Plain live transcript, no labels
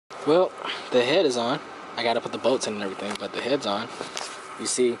Well, the head is on. I gotta put the bolts in and everything, but the head's on. You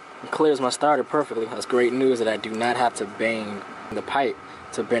see, it clears my starter perfectly. That's great news that I do not have to bang the pipe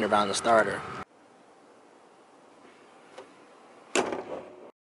to bend around the starter.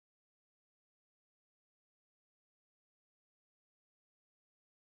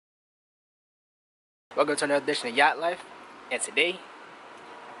 Welcome to another edition of Yacht Life, and today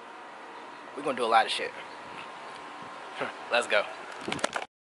we're gonna do a lot of shit. Let's go.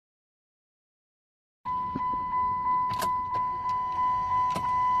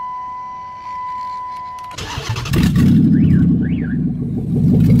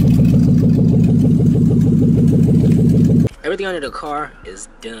 Everything under the car is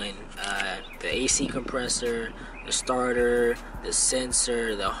done. The AC compressor, the starter, the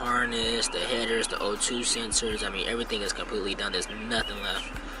sensor, the harness, the headers, the O2 sensors. I mean, everything is completely done. There's nothing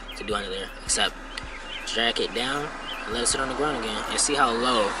left to do under there except jack it down and let it sit on the ground again and see how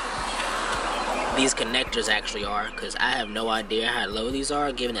low these connectors actually are, because I have no idea how low these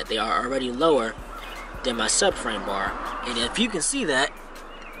are, given that they are already lower than my subframe bar. And if you can see that,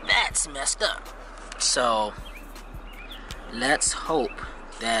 that's messed up. So let's hope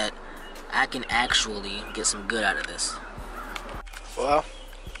that I can actually get some good out of this. Well,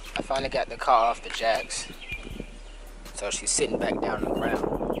 I finally got the car off the jacks, so she's sitting back down on the ground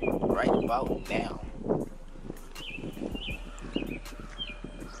right about now.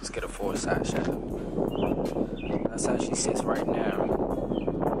 Let's get a full side shot. That's how she sits right now.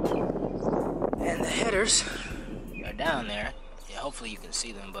 And the headers are down there. Yeah, hopefully you can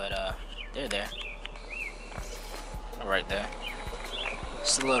see them, but they're there. Right there.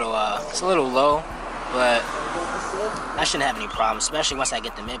 It's a little low, but I shouldn't have any problems, especially once I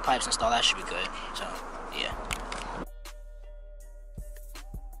get the mid pipes installed. That should be good. So, yeah.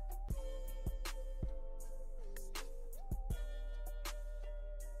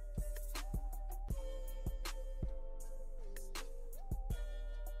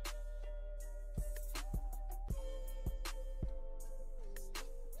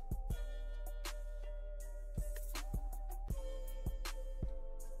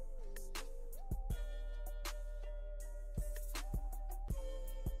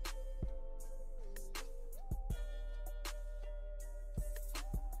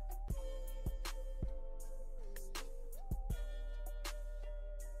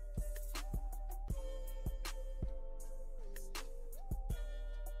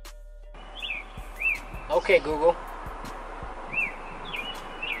 Okay, Google.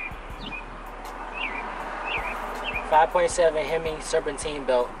 .7 Hemi serpentine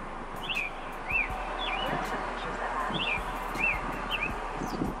belt.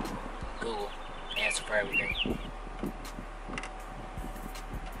 Google, answer for everything.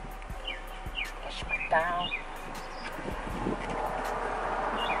 Push me down.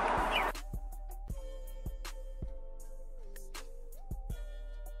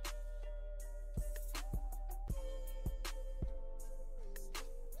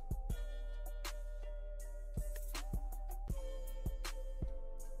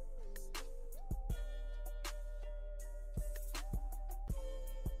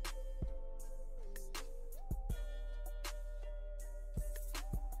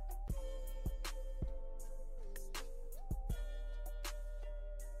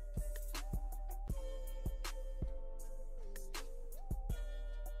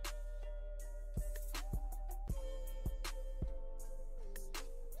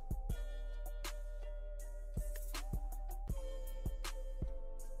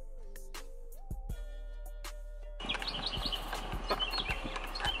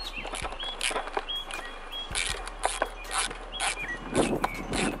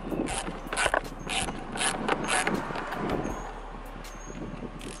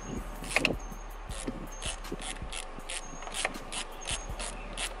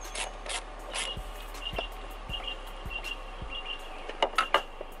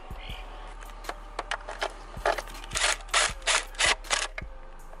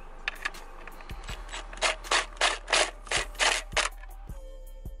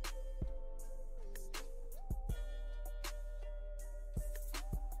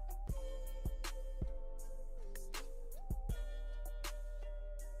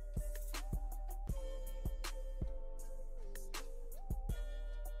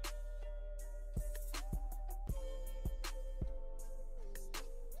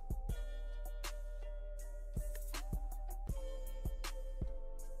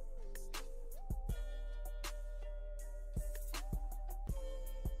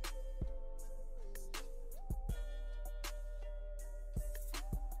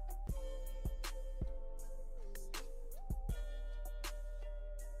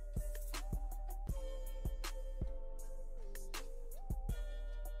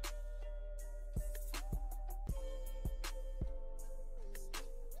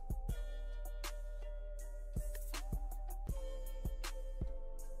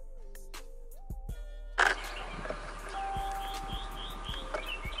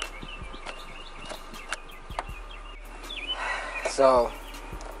 So,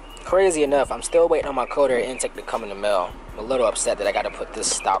 crazy enough, I'm still waiting on my cold air intake to come in the mail. I'm a little upset that I gotta put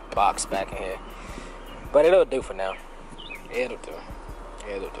this stock box back in here. But it'll do for now. It'll do.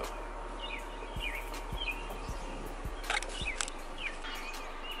 It'll do.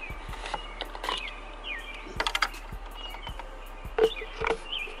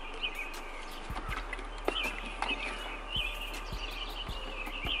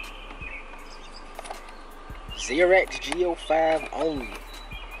 ZRX G05 only.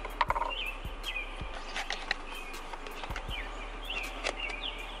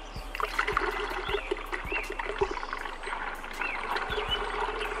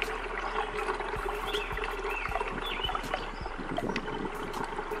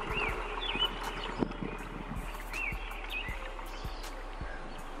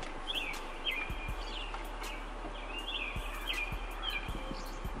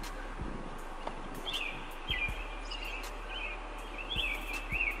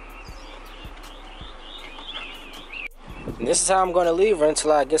 And this is how I'm going to leave her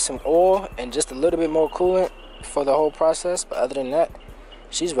until I get some oil and just a little bit more coolant for the whole process. But other than that,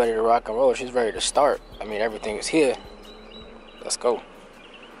 she's ready to rock and roll. She's ready to start. I mean, everything is here. Let's go.